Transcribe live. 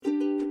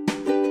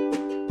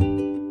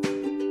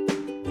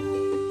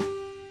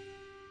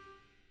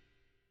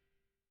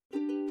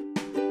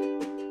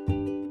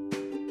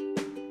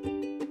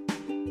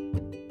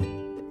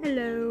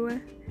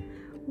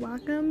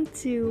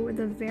to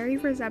the very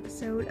first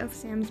episode of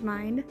Sam's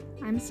Mind.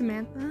 I'm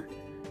Samantha,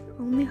 the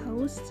only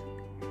host,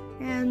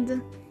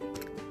 and,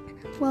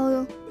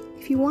 well,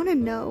 if you want to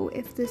know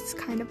if this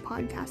kind of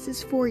podcast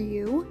is for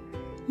you,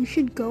 you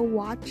should go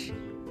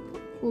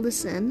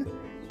listen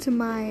to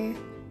my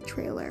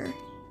trailer.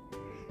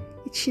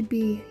 It should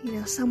be,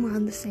 somewhere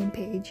on the same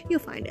page. You'll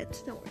find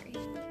it, don't worry.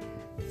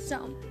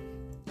 So,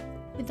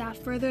 without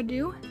further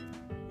ado,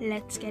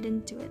 let's get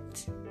into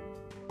it.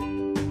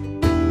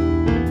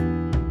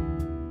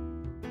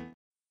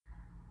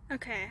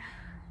 Okay,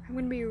 I'm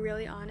gonna be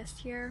really honest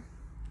here.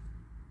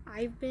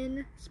 I've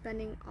been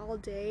spending all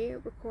day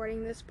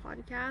recording this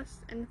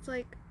podcast, and it's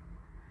like,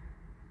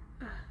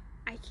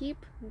 I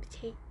keep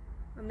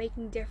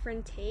making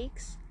different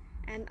takes,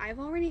 and I've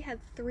already had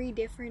 3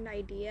 different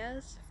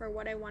ideas for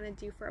what I want to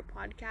do for a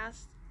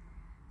podcast.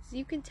 So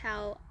you can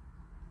tell,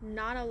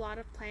 not a lot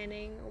of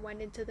planning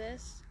went into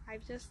this. I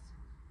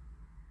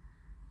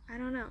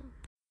don't know.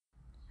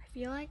 I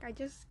feel like I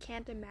just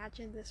can't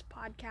imagine this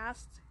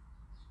podcast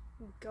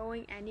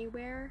going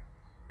anywhere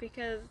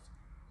because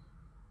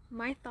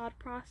my thought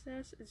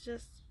process is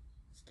just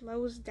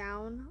slows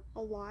down a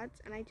lot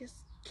and I just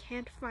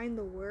can't find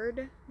the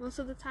word most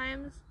of the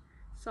times,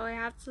 so I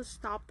have to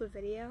stop the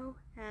video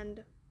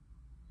and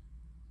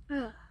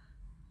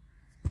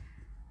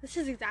this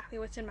is exactly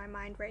what's in my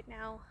mind right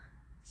now.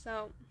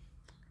 So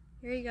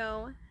here you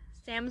go,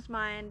 Sam's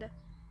Mind.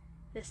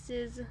 This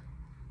is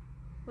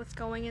what's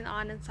going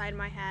on inside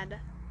my head.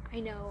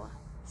 I know,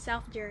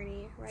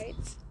 self-journey, right?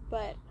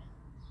 But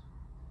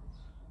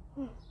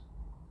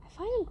I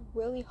find it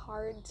really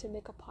hard to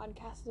make a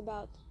podcast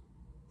about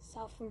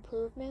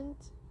self-improvement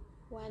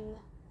when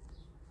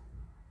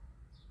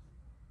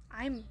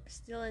I'm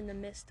still in the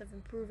midst of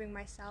improving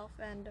myself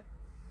and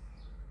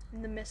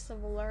in the midst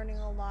of learning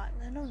a lot.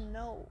 I don't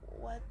know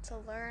what to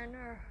learn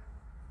or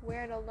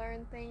where to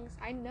learn things.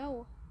 I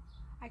know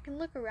I can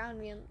look around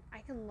me and I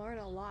can learn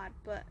a lot,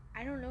 but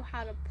I don't know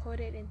how to put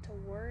it into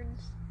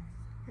words.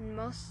 And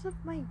most of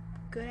my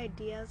good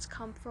ideas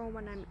come from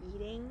when I'm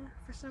eating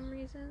for some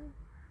reason.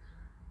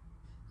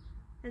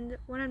 And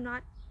when I'm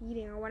not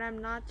eating, or when I'm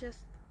not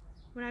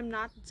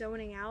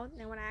zoning out,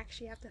 and when I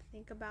actually have to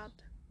think about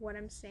what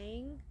I'm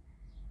saying,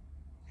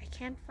 I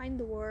can't find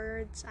the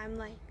words. I'm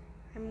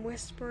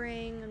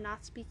whispering, I'm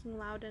not speaking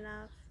loud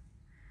enough,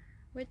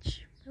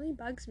 which really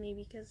bugs me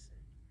because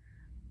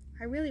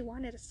I really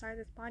wanted to start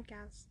this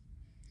podcast.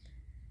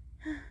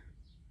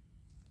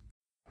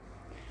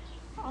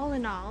 All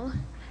in all,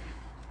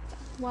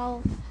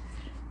 well,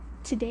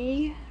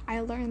 today I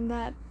learned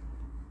that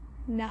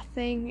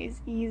nothing is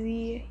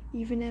easy,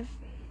 even if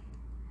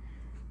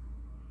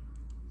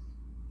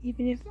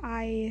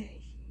I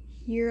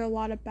hear a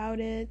lot about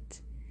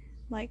it,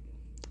 like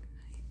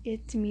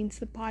it means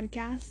the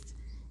podcast.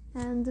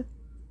 And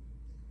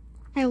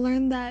I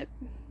learned that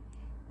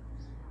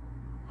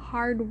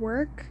hard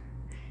work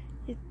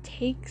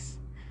takes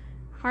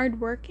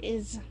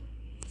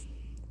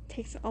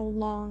a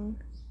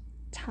long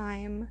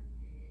time.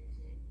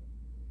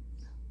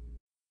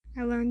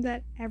 I learned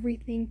that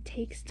everything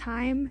takes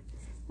time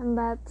and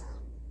that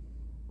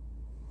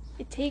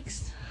it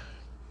takes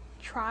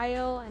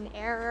trial and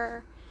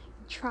error,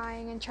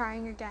 trying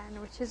again,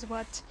 which is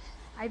what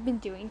I've been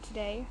doing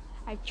today.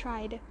 I've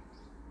tried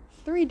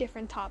 3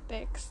 different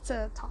topics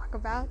to talk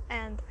about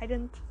and I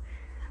didn't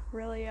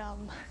really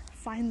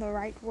find the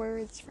right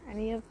words for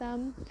any of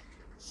them.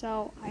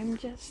 So I'm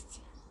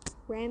just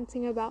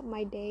ranting about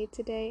my day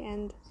today,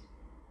 and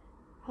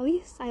at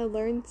least I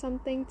learned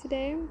something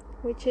today,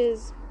 which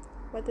is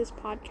what this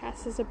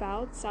podcast is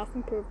about,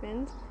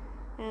 self-improvement.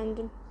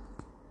 And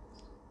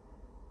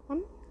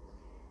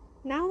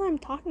now that I'm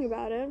talking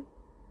about it,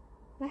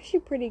 I'm actually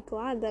pretty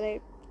glad that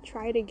I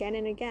tried again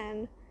and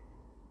again.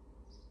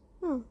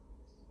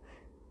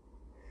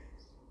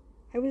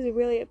 I was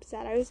really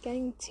upset. I was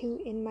getting too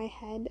in my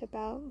head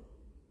about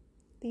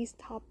these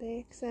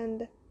topics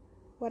and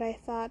what I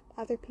thought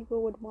other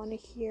people would want to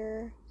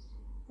hear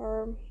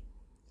or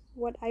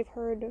what I've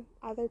heard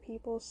other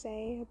people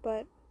say,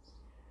 but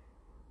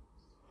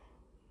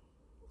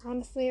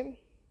honestly, I'm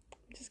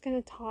just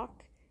gonna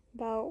talk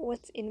about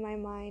what's in my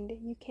mind.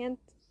 You can't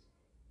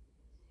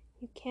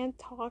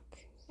talk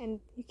and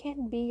you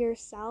can't be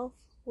yourself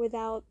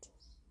without,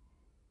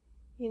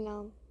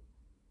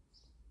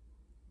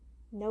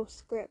 no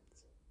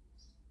script.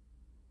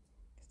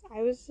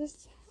 I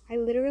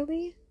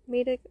literally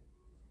made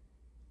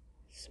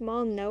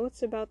small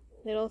notes about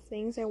little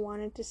things I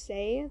wanted to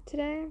say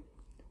today,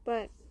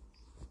 but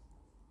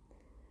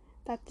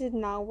that did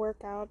not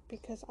work out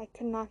because I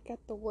could not get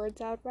the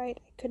words out right.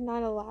 I could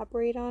not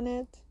elaborate on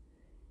it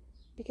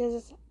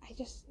because I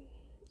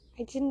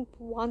didn't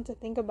want to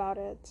think about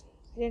it.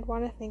 I didn't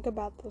want to think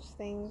about those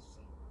things.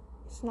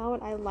 It's not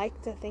what I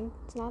like to think.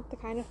 It's not the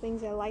kind of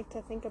things I like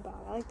to think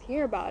about. I like to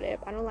hear about it,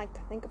 but I don't like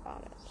to think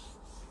about it.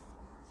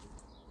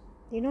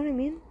 You know what I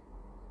mean?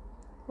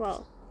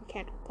 Well, you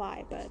can't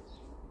reply, but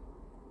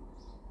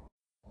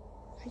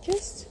I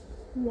just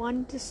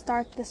wanted to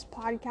start this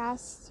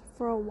podcast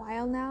for a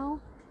while now,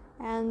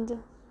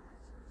 and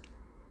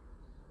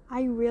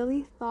I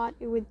really thought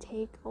it would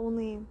take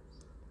only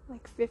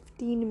like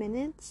 15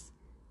 minutes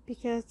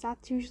because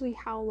that's usually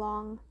how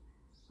long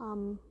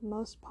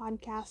most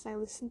podcasts I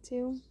listen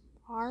to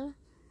are.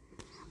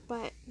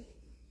 But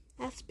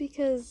that's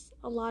because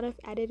a lot of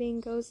editing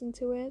goes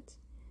into it.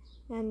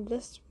 And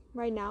this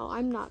right now,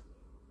 I'm not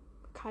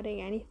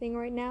cutting anything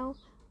right now.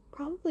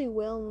 Probably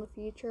will in the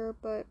future,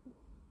 but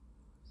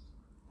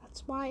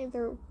that's why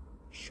they're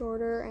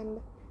shorter and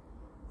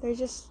they're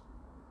just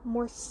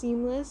more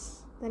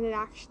seamless than it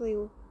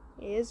actually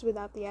is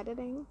without the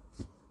editing.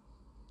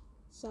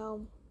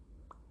 So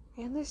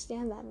I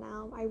understand that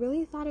now. I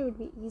really thought it would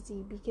be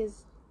easy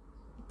because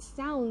it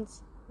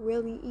sounds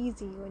really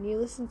easy when you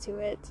listen to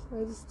it or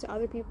listen to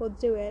other people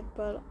do it,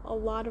 but a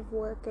lot of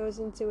work goes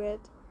into it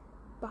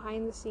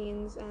behind the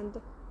scenes, and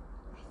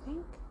I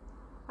think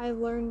I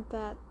learned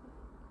to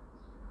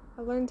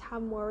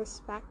have more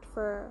respect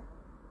for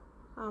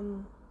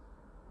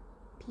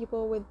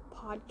people with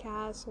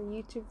podcasts or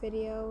YouTube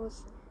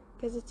videos,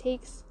 because it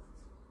takes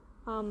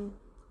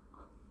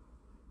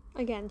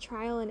again,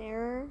 trial and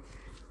error.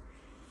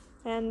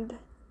 And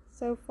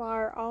so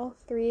far all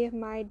 3 of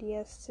my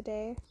ideas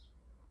today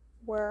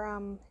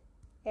were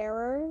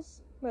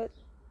errors, but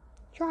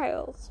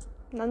trials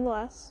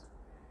nonetheless.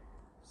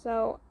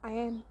 So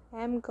I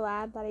am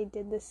glad that I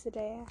did this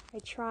today. I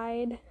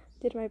tried,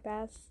 did my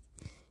best,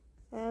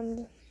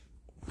 and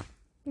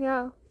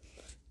yeah.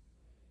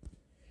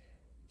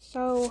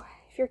 So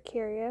if you're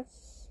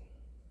curious,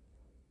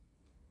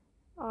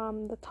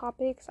 the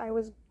topics I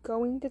was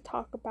going to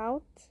talk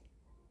about,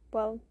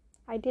 well,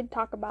 I did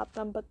talk about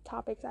them, but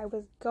topics I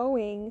was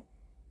going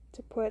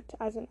to put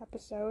as an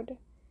episode,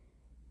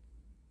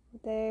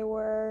 they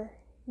were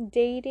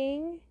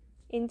dating,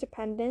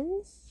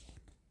 independence,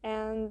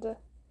 and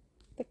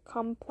the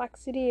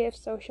complexity of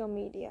social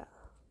media.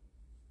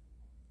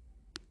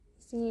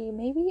 See,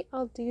 maybe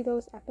I'll do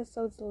those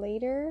episodes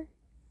later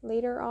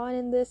on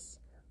in this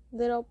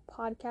little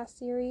podcast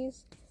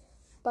series,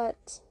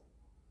 but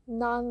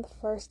not in the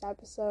first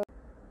episode.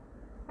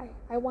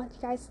 I want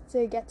you guys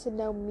to get to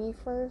know me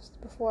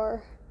first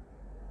before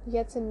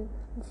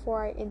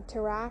I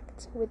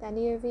interact with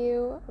any of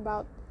you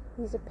about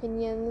these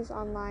opinions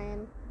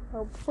online,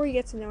 or before you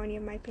get to know any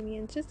of my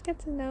opinions. Just get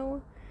to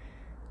know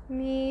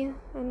me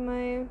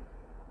and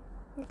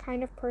the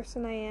kind of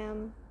person I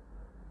am.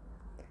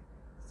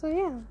 So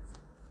yeah,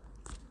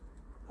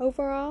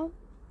 overall,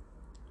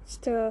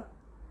 just to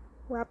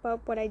wrap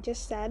up what I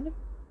just said,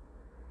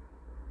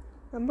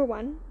 number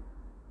 1,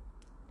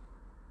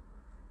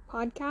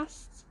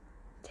 podcasts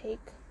take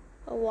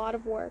a lot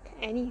of work.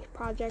 Any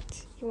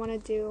project you want to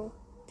do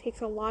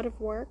takes a lot of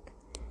work.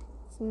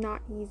 It's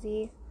not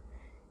easy,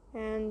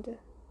 and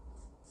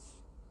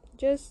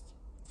just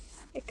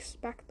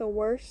expect the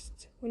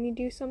worst when you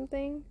do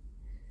something.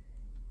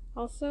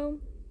 Also,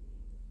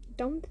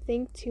 don't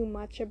think too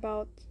much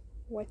about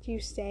what you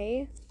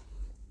say.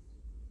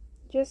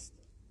 Just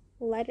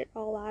let it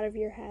all out of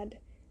your head.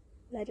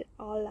 Let it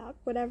all out.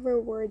 Whatever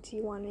words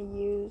you want to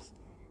use.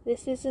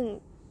 This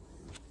isn't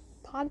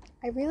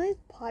I realize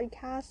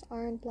podcasts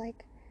aren't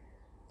like,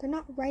 they're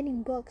not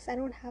writing books. I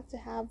don't have to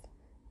have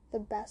the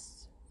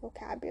best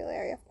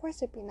vocabulary. Of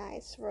course it'd be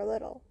nice for a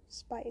little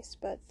spice,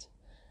 but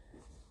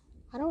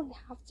I don't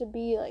have to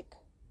be like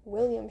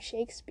William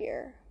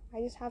Shakespeare. I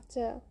just have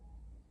to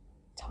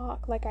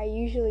talk like I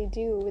usually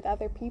do with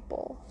other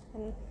people.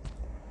 And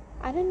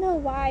I don't know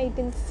why I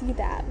didn't see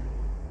that.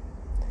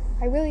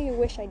 I really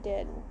wish I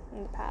did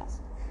in the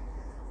past.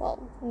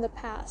 Well, in the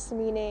past,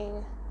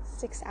 meaning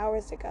 6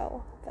 hours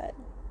ago, but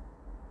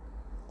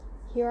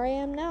here I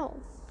am now.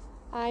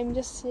 I'm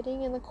just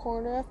sitting in the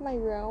corner of my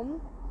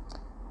room,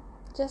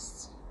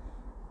 just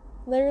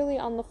literally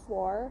on the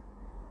floor,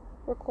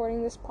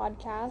 recording this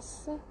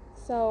podcast.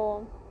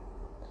 So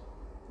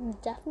I'm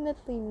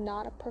definitely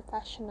not a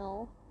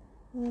professional.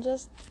 I'm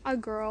just a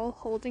girl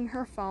holding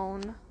her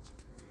phone,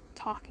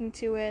 talking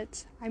to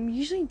it. I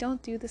usually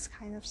don't do this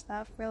kind of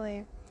stuff,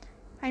 really.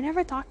 I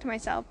never talk to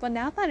myself, but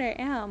now that I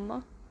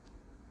am,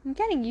 I'm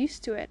getting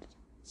used to it.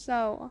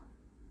 So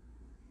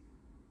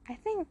I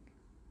think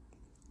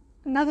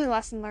another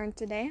lesson learned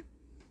today.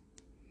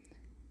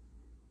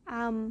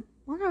 Well,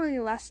 not really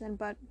a lesson,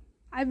 but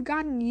I've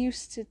gotten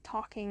used to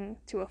talking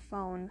to a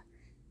phone,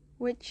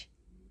 which,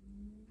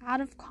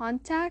 out of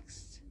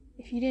context,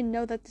 if you didn't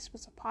know that this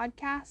was a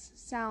podcast,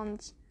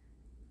 sounds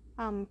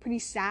pretty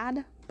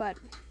sad, but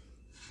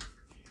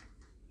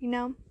you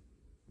know,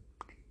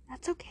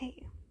 that's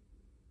okay.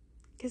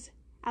 Because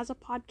as a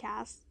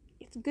podcast,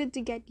 it's good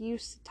to get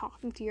used to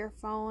talking to your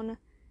phone,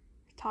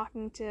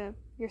 talking to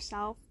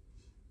yourself.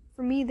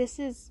 For me,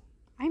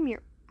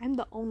 I'm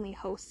the only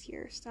host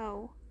here,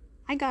 so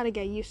I gotta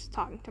get used to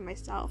talking to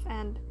myself.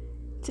 And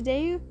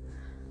today,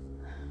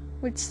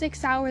 with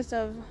 6 hours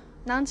of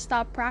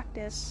non-stop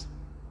practice,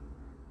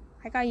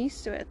 I got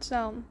used to it,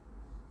 so I'm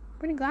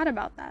pretty glad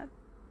about that.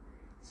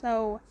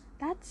 So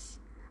that's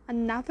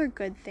another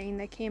good thing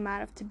that came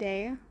out of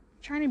today. I'm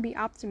trying to be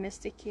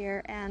optimistic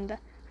here, and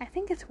I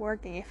think it's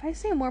working. If I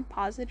say more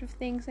positive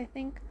things, I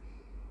think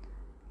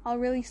I'll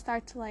really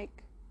start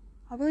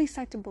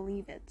to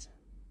believe it.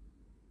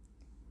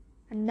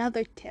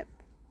 Another tip.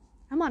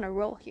 I'm on a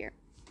roll here.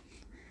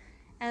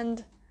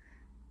 And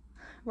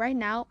right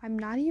now, I'm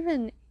not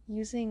even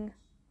using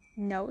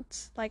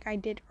notes like I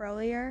did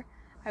earlier.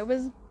 I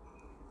was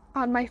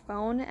on my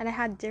phone and I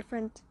had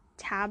different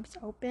tabs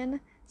open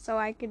so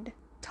I could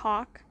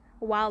talk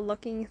while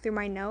looking through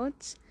my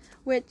notes,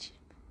 which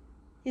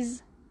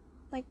is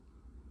like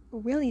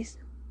really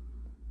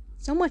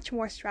so much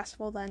more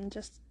stressful than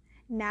just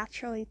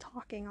naturally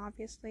talking,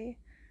 obviously.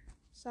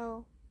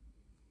 So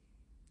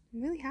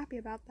I'm really happy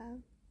about that.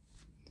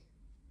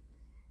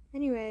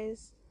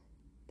 Anyways,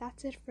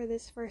 that's it for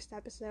this first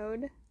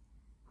episode.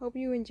 Hope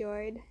you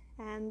enjoyed,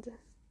 and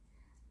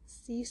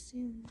see you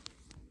soon.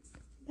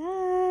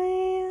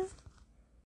 Bye!